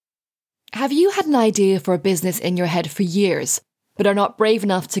Have you had an idea for a business in your head for years, but are not brave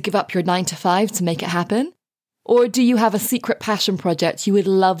enough to give up your 9 to 5 to make it happen? Or do you have a secret passion project you would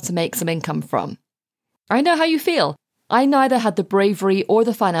love to make some income from? I know how you feel. I neither had the bravery or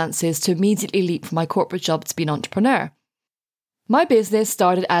the finances to immediately leap from my corporate job to be an entrepreneur. My business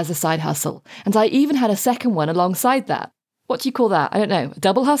started as a side hustle, and I even had a second one alongside that. What do you call that? I don't know, a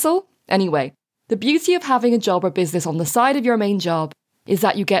double hustle? Anyway, the beauty of having a job or business on the side of your main job is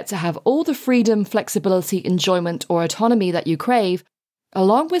that you get to have all the freedom, flexibility, enjoyment, or autonomy that you crave,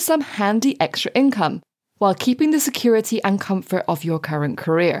 along with some handy extra income, while keeping the security and comfort of your current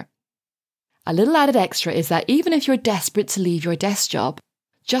career. A little added extra is that even if you're desperate to leave your desk job,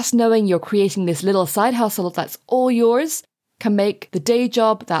 just knowing you're creating this little side hustle that's all yours can make the day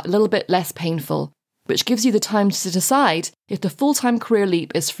job that little bit less painful, which gives you the time to decide if the full-time career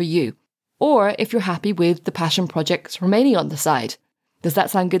leap is for you, or if you're happy with the passion projects remaining on the side. Does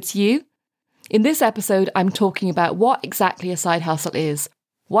that sound good to you? In this episode, I'm talking about what exactly a side hustle is,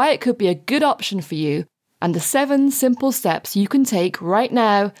 why it could be a good option for you, and the 7 simple steps you can take right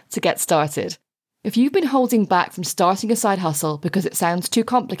now to get started. If you've been holding back from starting a side hustle because it sounds too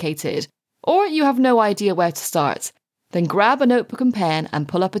complicated, or you have no idea where to start, then grab a notebook and pen and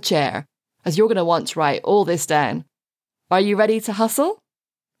pull up a chair, as you're going to want to write all this down. Are you ready to hustle?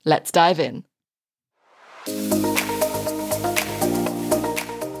 Let's dive in.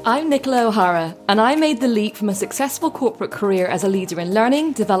 I'm Nicola O'Hara, and I made the leap from a successful corporate career as a leader in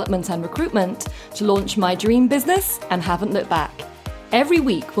learning, development and recruitment to launch my dream business and haven't looked back. Every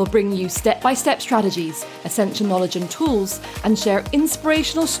week we'll bring you step-by-step strategies, essential knowledge and tools, and share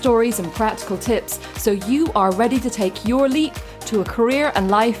inspirational stories and practical tips so you are ready to take your leap to a career and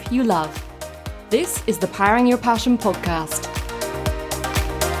life you love. This is the Powering Your Passion podcast.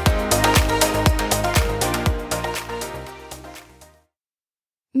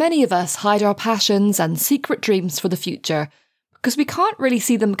 Many of us hide our passions and secret dreams for the future because we can't really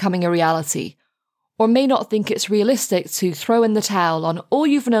see them becoming a reality, or may not think it's realistic to throw in the towel on all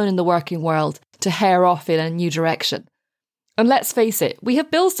you've known in the working world to hare off in a new direction. And let's face it, we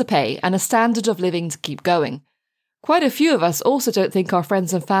have bills to pay and a standard of living to keep going. Quite a few of us also don't think our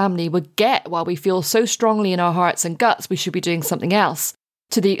friends and family would get why we feel so strongly in our hearts and guts we should be doing something else,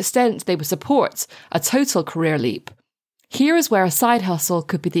 to the extent they would support a total career leap. Here is where a side hustle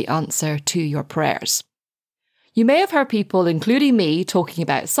could be the answer to your prayers. You may have heard people, including me, talking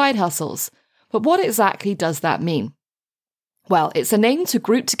about side hustles, but what exactly does that mean? Well, it's a name to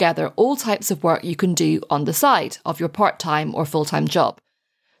group together all types of work you can do on the side of your part-time or full-time job.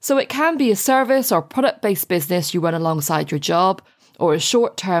 So it can be a service or product-based business you run alongside your job, or a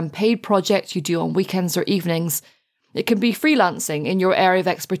short-term paid project you do on weekends or evenings. It can be freelancing in your area of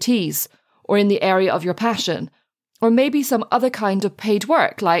expertise, or in the area of your passion, or maybe some other kind of paid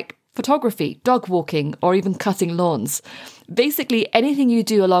work like photography, dog walking, or even cutting lawns. Basically, anything you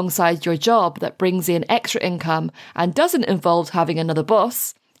do alongside your job that brings in extra income and doesn't involve having another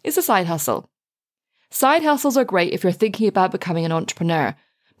boss is a side hustle. Side hustles are great if you're thinking about becoming an entrepreneur,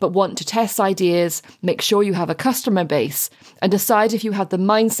 but want to test ideas, make sure you have a customer base, and decide if you have the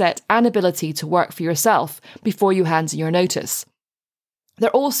mindset and ability to work for yourself before you hand in your notice. They're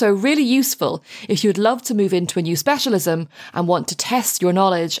also really useful if you'd love to move into a new specialism and want to test your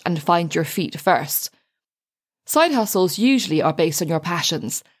knowledge and find your feet first. Side hustles usually are based on your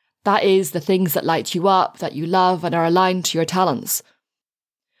passions. That is, the things that light you up, that you love and are aligned to your talents.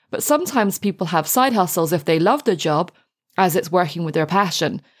 But sometimes people have side hustles if they love their job, as it's working with their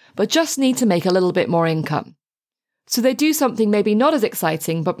passion, but just need to make a little bit more income. So they do something maybe not as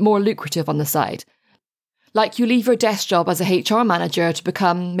exciting but more lucrative on the side. Like you leave your desk job as a HR manager to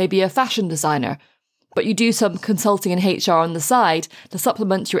become maybe a fashion designer, but you do some consulting in HR on the side to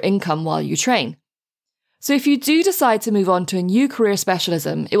supplement your income while you train. So if you do decide to move on to a new career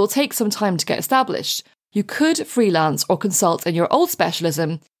specialism, it will take some time to get established. You could freelance or consult in your old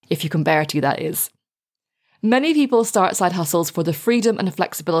specialism, if you can bear to, that is. Many people start side hustles for the freedom and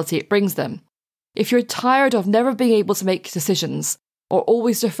flexibility it brings them. If you're tired of never being able to make decisions, or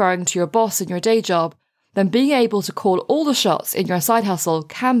always deferring to your boss in your day job, then being able to call all the shots in your side hustle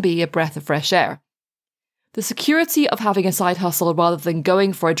can be a breath of fresh air. The security of having a side hustle rather than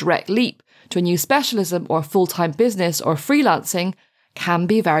going for a direct leap to a new specialism or full-time business or freelancing can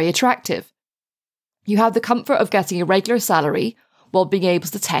be very attractive. You have the comfort of getting a regular salary while being able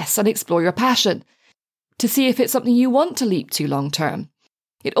to test and explore your passion to see if it's something you want to leap to long term.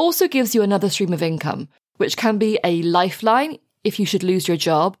 It also gives you another stream of income, which can be a lifeline if you should lose your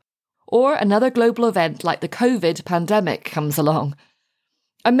job, or another global event like the COVID pandemic comes along.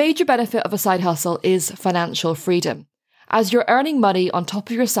 A major benefit of a side hustle is financial freedom. As you're earning money on top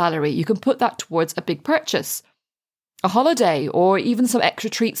of your salary, you can put that towards a big purchase, a holiday, or even some extra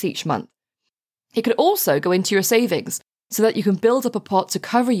treats each month. It could also go into your savings so that you can build up a pot to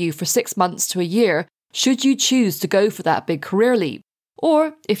cover you for 6 months to a year should you choose to go for that big career leap,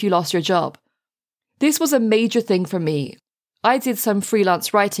 or if you lost your job. This was a major thing for me. I did some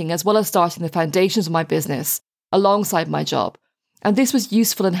freelance writing as well as starting the foundations of my business alongside my job, and this was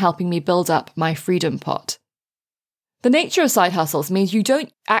useful in helping me build up my freedom pot. The nature of side hustles means you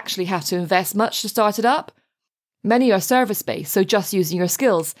don't actually have to invest much to start it up. Many are service-based, so just using your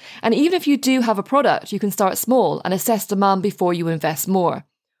skills. And even if you do have a product, you can start small and assess demand before you invest more.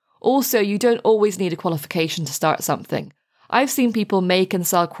 Also, you don't always need a qualification to start something. I've seen people make and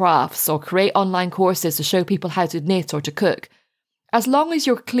sell crafts or create online courses to show people how to knit or to cook. As long as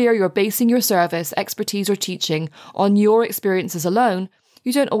you're clear you're basing your service, expertise or teaching on your experiences alone,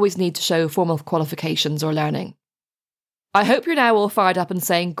 you don't always need to show formal qualifications or learning. I hope you're now all fired up and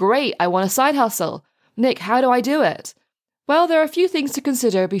saying, great, I want a side hustle. Nick, how do I do it? Well, there are a few things to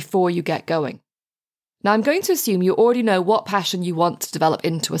consider before you get going. Now, I'm going to assume you already know what passion you want to develop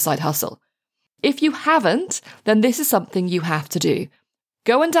into a side hustle. If you haven't, then this is something you have to do.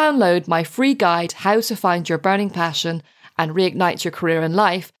 Go and download my free guide, How to Find Your Burning Passion and Reignite Your Career and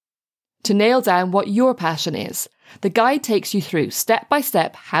Life, to nail down what your passion is. The guide takes you through, step by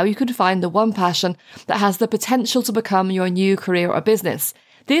step, how you can find the one passion that has the potential to become your new career or business.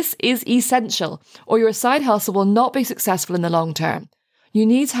 This is essential, or your side hustle will not be successful in the long term. You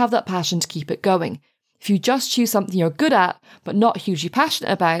need to have that passion to keep it going. If you just choose something you're good at, but not hugely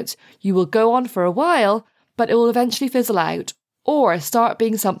passionate about, you will go on for a while, but it will eventually fizzle out, or start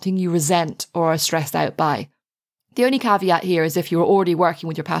being something you resent or are stressed out by. The only caveat here is if you're already working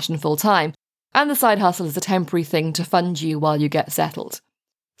with your passion full time, and the side hustle is a temporary thing to fund you while you get settled.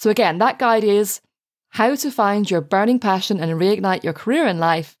 So again, that guide is How to Find Your Burning Passion and Reignite Your Career in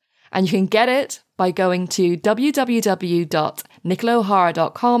Life, and you can get it by going to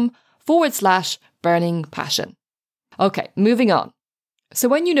www.nicolaohara.com/burning passion. Okay, moving on. So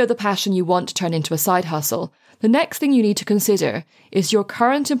when you know the passion you want to turn into a side hustle, the next thing you need to consider is your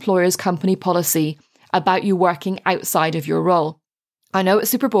current employer's company policy about you working outside of your role. I know it's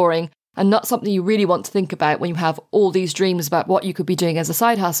super boring and not something you really want to think about when you have all these dreams about what you could be doing as a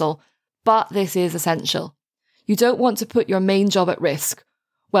side hustle, but this is essential. You don't want to put your main job at risk.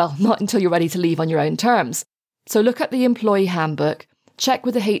 Well, not until you're ready to leave on your own terms. So look at the employee handbook, check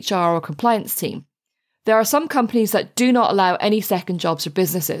with the HR or compliance team. There are some companies that do not allow any second jobs or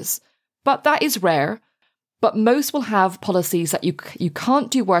businesses, but that is rare. But most will have policies that you can't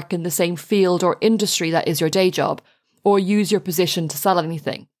do work in the same field or industry that is your day job, or use your position to sell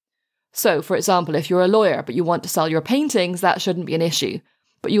anything. So, for example, if you're a lawyer but you want to sell your paintings, that shouldn't be an issue.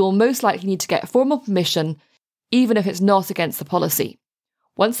 But you will most likely need to get formal permission, even if it's not against the policy.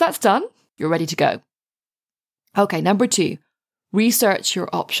 Once that's done, you're ready to go. Okay, number 2, research your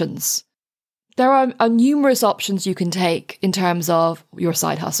options. There are numerous options you can take in terms of your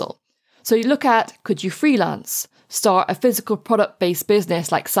side hustle. So you look at, could you freelance, start a physical product-based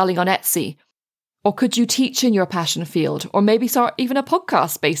business like selling on Etsy? Or could you teach in your passion field, or maybe start even a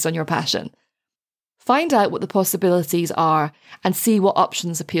podcast based on your passion? Find out what the possibilities are and see what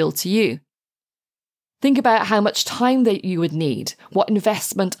options appeal to you. Think about how much time that you would need, what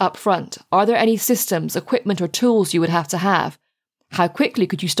investment up front, are there any systems, equipment or tools you would have to have? How quickly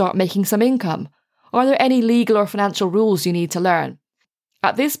could you start making some income? Are there any legal or financial rules you need to learn?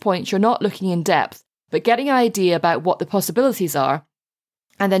 At this point, you're not looking in depth, but getting an idea about what the possibilities are,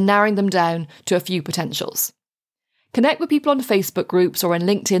 and then narrowing them down to a few potentials. Connect with people on Facebook groups or on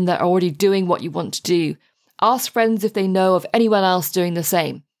LinkedIn that are already doing what you want to do. Ask friends if they know of anyone else doing the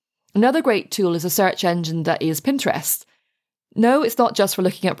same. Another great tool is a search engine that is Pinterest. No, it's not just for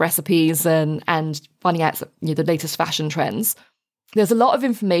looking at recipes and finding out the latest fashion trends. There's a lot of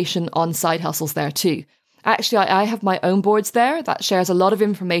information on side hustles there too. Actually, I have my own boards there that shares a lot of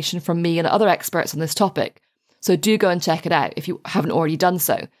information from me and other experts on this topic. So do go and check it out if you haven't already done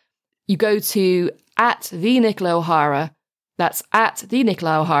so. You go to @TheNicolaO'Hara, that's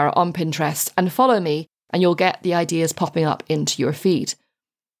 @TheNicolaO'Hara on Pinterest, and follow me, and you'll get the ideas popping up into your feed.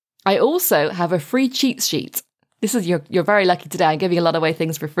 I also have a free cheat sheet. This is you're very lucky today. I'm giving a lot away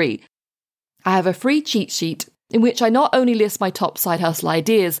things for free. I have a free cheat sheet in which I not only list my top side hustle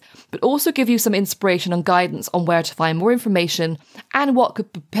ideas, but also give you some inspiration and guidance on where to find more information and what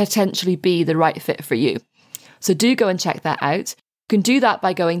could potentially be the right fit for you. So do go and check that out. You can do that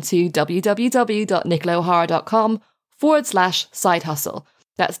by going to www.nicolaohara.com/side hustle.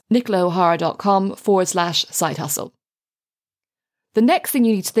 That's nicolaohara.com/side hustle. The next thing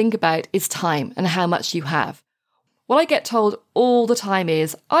you need to think about is time and how much you have. What I get told all the time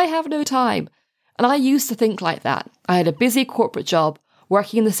is, I have no time. And I used to think like that. I had a busy corporate job,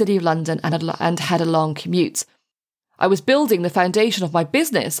 working in the City of London and had a long commute. I was building the foundation of my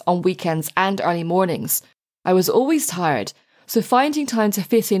business on weekends and early mornings. I was always tired, so finding time to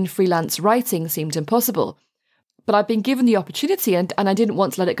fit in freelance writing seemed impossible. But I'd been given the opportunity and I didn't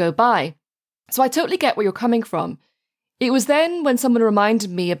want to let it go by. So I totally get where you're coming from. It was then when someone reminded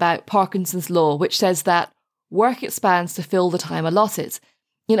me about Parkinson's law, which says that work expands to fill the time allotted.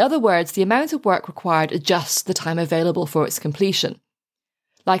 In other words, the amount of work required adjusts the time available for its completion.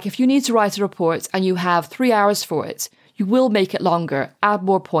 Like if you need to write a report and you have 3 hours for it, you will make it longer, add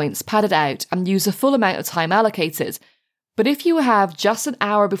more points, pad it out, and use the full amount of time allocated. But if you have just an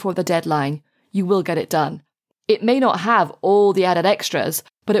hour before the deadline, you will get it done. It may not have all the added extras,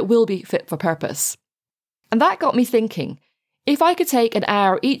 but it will be fit for purpose. And that got me thinking, if I could take an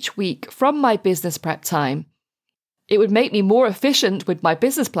hour each week from my business prep time, it would make me more efficient with my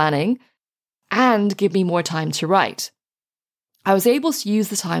business planning and give me more time to write. I was able to use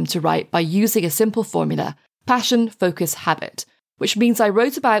the time to write by using a simple formula, passion, focus, habit, which means I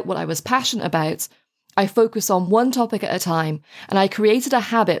wrote about what I was passionate about, I focused on one topic at a time, and I created a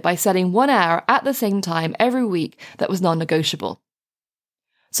habit by setting 1 hour at the same time every week that was non-negotiable.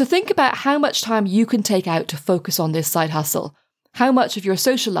 So think about how much time you can take out to focus on this side hustle. How much of your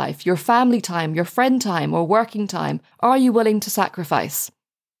social life, your family time, your friend time, or working time are you willing to sacrifice?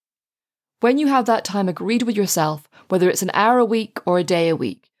 When you have that time agreed with yourself, whether it's an hour a week or a day a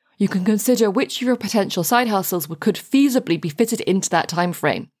week, you can consider which of your potential side hustles could feasibly be fitted into that time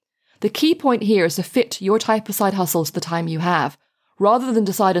frame. The key point here is to fit your type of side hustle to the time you have, rather than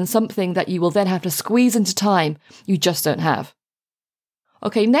decide on something that you will then have to squeeze into time you just don't have.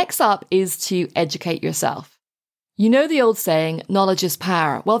 Okay, next up is to educate yourself. You know the old saying, knowledge is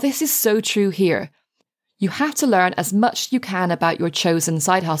power. Well, this is so true here. You have to learn as much as you can about your chosen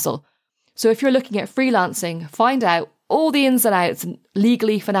side hustle. So if you're looking at freelancing, find out all the ins and outs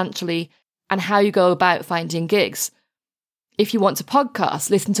legally, financially, and how you go about finding gigs. If you want to podcast,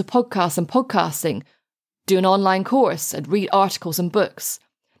 listen to podcasts and podcasting, do an online course and read articles and books.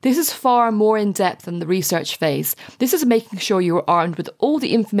 This is far more in depth than the research phase. This is making sure you are armed with all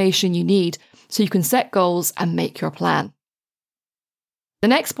the information you need so you can set goals and make your plan. The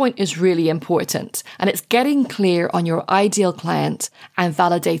next point is really important, and it's getting clear on your ideal client and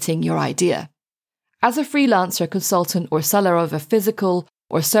validating your idea. As a freelancer, consultant, or seller of a physical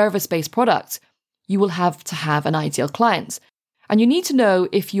or service-based product, you will have to have an ideal client. And you need to know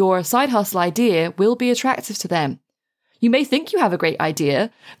if your side hustle idea will be attractive to them. You may think you have a great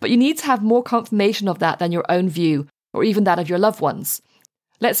idea, but you need to have more confirmation of that than your own view, or even that of your loved ones.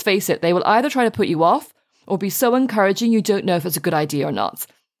 Let's face it, they will either try to put you off, or be so encouraging you don't know if it's a good idea or not.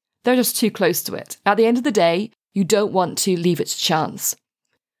 They're just too close to it. At the end of the day, you don't want to leave it to chance.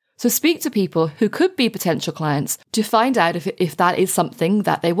 So speak to people who could be potential clients to find out if that is something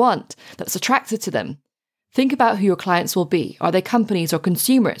that they want, that's attractive to them. Think about who your clients will be. Are they companies or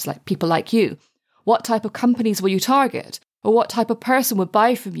consumers, like people like you? What type of companies will you target? Or what type of person would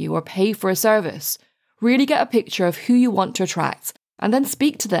buy from you or pay for a service? Really get a picture of who you want to attract and then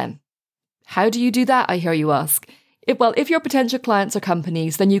speak to them. How do you do that, I hear you ask? If your potential clients are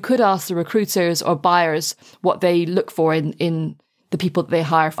companies, then you could ask the recruiters or buyers what they look for in the people that they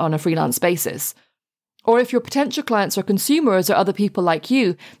hire on a freelance basis. Or if your potential clients are consumers or other people like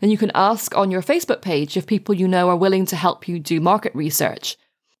you, then you can ask on your Facebook page if people you know are willing to help you do market research.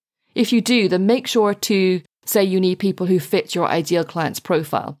 If you do, then make sure to say you need people who fit your ideal client's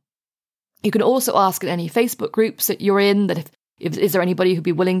profile. You can also ask in any Facebook groups that you're in that is there anybody who'd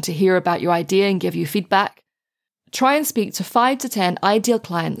be willing to hear about your idea and give you feedback? Try and speak to 5 to 10 ideal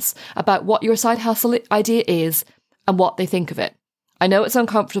clients about what your side hustle idea is and what they think of it. I know it's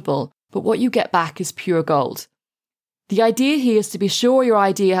uncomfortable, but what you get back is pure gold. The idea here is to be sure your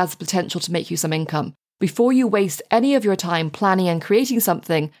idea has the potential to make you some income before you waste any of your time planning and creating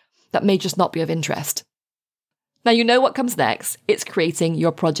something that may just not be of interest. Now you know what comes next. It's creating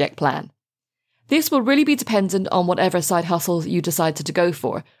your project plan. This will really be dependent on whatever side hustle you decide to go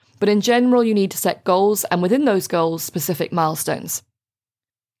for, but in general you need to set goals and within those goals specific milestones.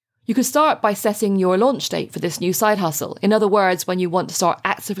 You can start by setting your launch date for this new side hustle, in other words, when you want to start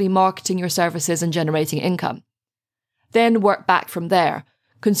actively marketing your services and generating income. Then work back from there,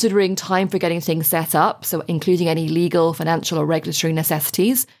 considering time for getting things set up, so including any legal, financial or regulatory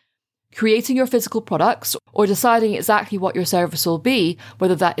necessities, creating your physical products, or deciding exactly what your service will be,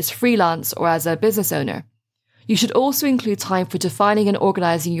 whether that is freelance or as a business owner. You should also include time for defining and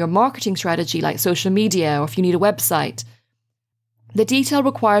organising your marketing strategy like social media or if you need a website. The detail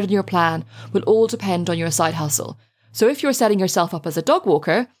required in your plan will all depend on your side hustle, So if you're setting yourself up as a dog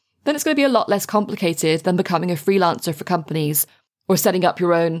walker, then it's going to be a lot less complicated than becoming a freelancer for companies or setting up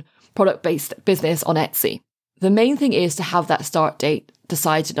your own product-based business on Etsy. The main thing is to have that start date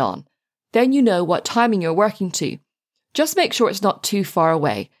decided on. Then you know what timing you're working to. Just make sure it's not too far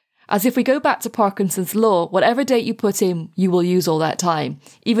away. As if we go back to Parkinson's law, whatever date you put in, you will use all that time,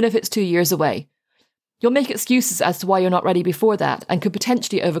 even if it's 2 years away. You'll make excuses as to why you're not ready before that and could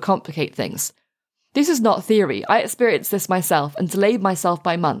potentially overcomplicate things. This is not theory. I experienced this myself and delayed myself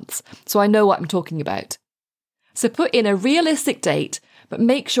by months, so I know what I'm talking about. So put in a realistic date, but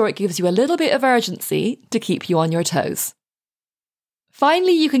make sure it gives you a little bit of urgency to keep you on your toes.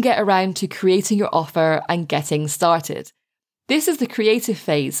 Finally, you can get around to creating your offer and getting started. This is the creative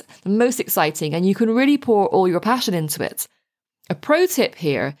phase, the most exciting, and you can really pour all your passion into it. A pro tip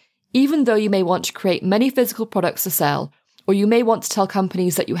here, even though you may want to create many physical products to sell, or you may want to tell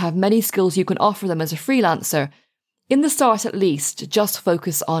companies that you have many skills you can offer them as a freelancer, in the start at least, just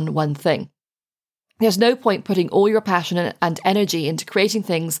focus on one thing. There's no point putting all your passion and energy into creating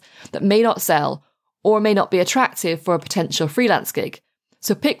things that may not sell or may not be attractive for a potential freelance gig.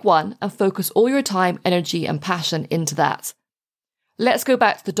 So pick one and focus all your time, energy, and passion into that. Let's go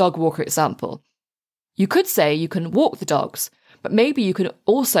back to the dog walker example. You could say you can walk the dogs, but maybe you can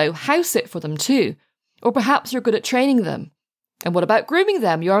also house sit for them too. Or perhaps you're good at training them. And what about grooming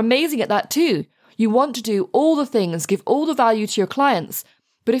them? You're amazing at that too. You want to do all the things, give all the value to your clients.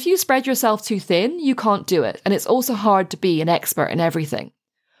 But if you spread yourself too thin, you can't do it. And it's also hard to be an expert in everything.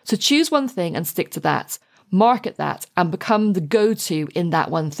 So choose one thing and stick to that. Market that and become the go-to in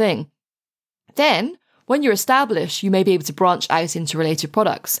that one thing. Then, when you're established, you may be able to branch out into related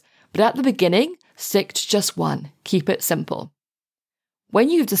products. But at the beginning, stick to just one. Keep it simple. When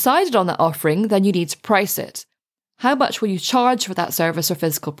you've decided on that offering, then you need to price it. How much will you charge for that service or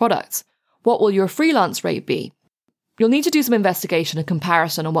physical product? What will your freelance rate be? You'll need to do some investigation and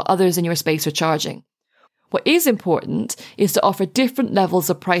comparison on what others in your space are charging. What is important is to offer different levels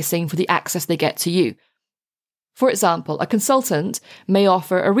of pricing for the access they get to you. For example, a consultant may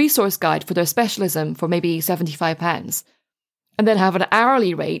offer a resource guide for their specialism for maybe £75, and then have an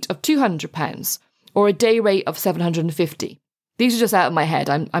hourly rate of £200 or a day rate of £750. These are just out of my head.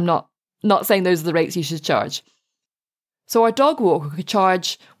 I'm not saying those are the rates you should charge. So our dog walker could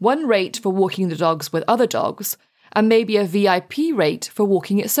charge one rate for walking the dogs with other dogs and maybe a VIP rate for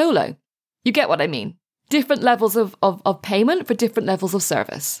walking it solo. You get what I mean? Different levels of payment for different levels of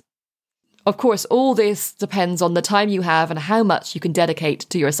service. Of course, all this depends on the time you have and how much you can dedicate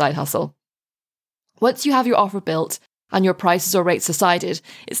to your side hustle. Once you have your offer built and your prices or rates decided,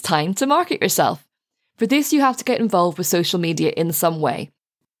 it's time to market yourself. For this, you have to get involved with social media in some way.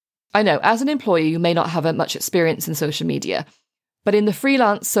 I know, as an employee, you may not have much experience in social media, but in the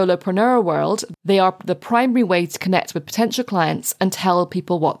freelance solopreneur world, they are the primary way to connect with potential clients and tell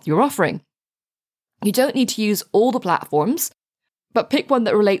people what you're offering. You don't need to use all the platforms, but pick one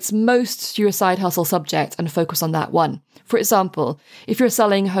that relates most to your side hustle subject and focus on that one. For example, if you're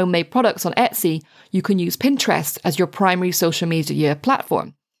selling homemade products on Etsy, you can use Pinterest as your primary social media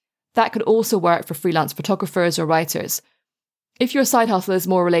platform. That could also work for freelance photographers or writers. If your side hustle is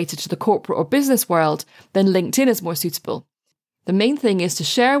more related to the corporate or business world, then LinkedIn is more suitable. The main thing is to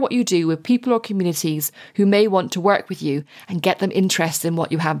share what you do with people or communities who may want to work with you and get them interested in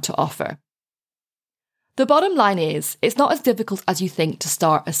what you have to offer. The bottom line is, it's not as difficult as you think to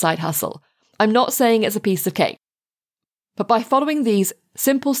start a side hustle. I'm not saying it's a piece of cake. But by following these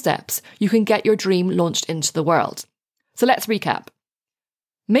simple steps, you can get your dream launched into the world. So let's recap.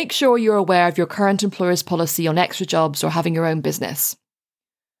 Make sure you're aware of your current employer's policy on extra jobs or having your own business.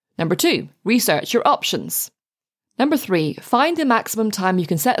 Number 2, research your options. Number 3, find the maximum time you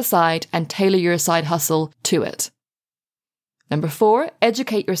can set aside and tailor your side hustle to it. Number 4,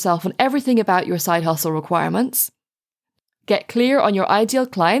 educate yourself on everything about your side hustle requirements. Get clear on your ideal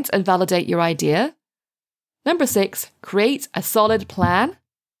client and validate your idea. Number 6, create a solid plan.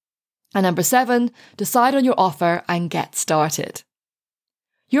 And number 7, decide on your offer and get started.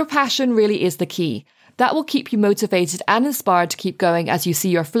 Your passion really is the key. That will keep you motivated and inspired to keep going as you see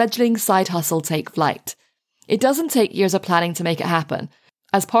your fledgling side hustle take flight. It doesn't take years of planning to make it happen.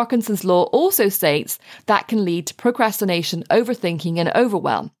 As Parkinson's law also states, that can lead to procrastination, overthinking, and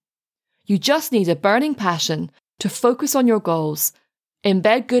overwhelm. You just need a burning passion to focus on your goals,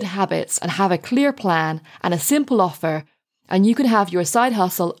 embed good habits, and have a clear plan and a simple offer, and you can have your side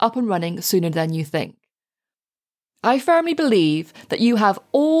hustle up and running sooner than you think. I firmly believe that you have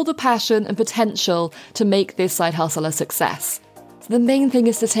all the passion and potential to make this side hustle a success. So the main thing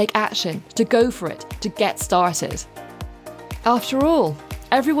is to take action, to go for it, to get started. After all,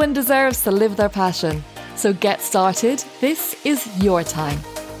 everyone deserves to live their passion. So get started. This is your time.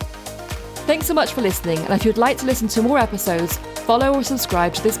 Thanks so much for listening. And if you'd like to listen to more episodes, follow or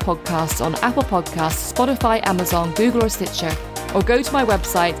subscribe to this podcast on Apple Podcasts, Spotify, Amazon, Google or Stitcher, or go to my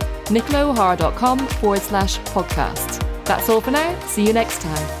website, nicolaohara.com/podcast. That's all for now. See you next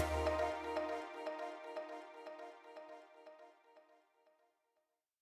time.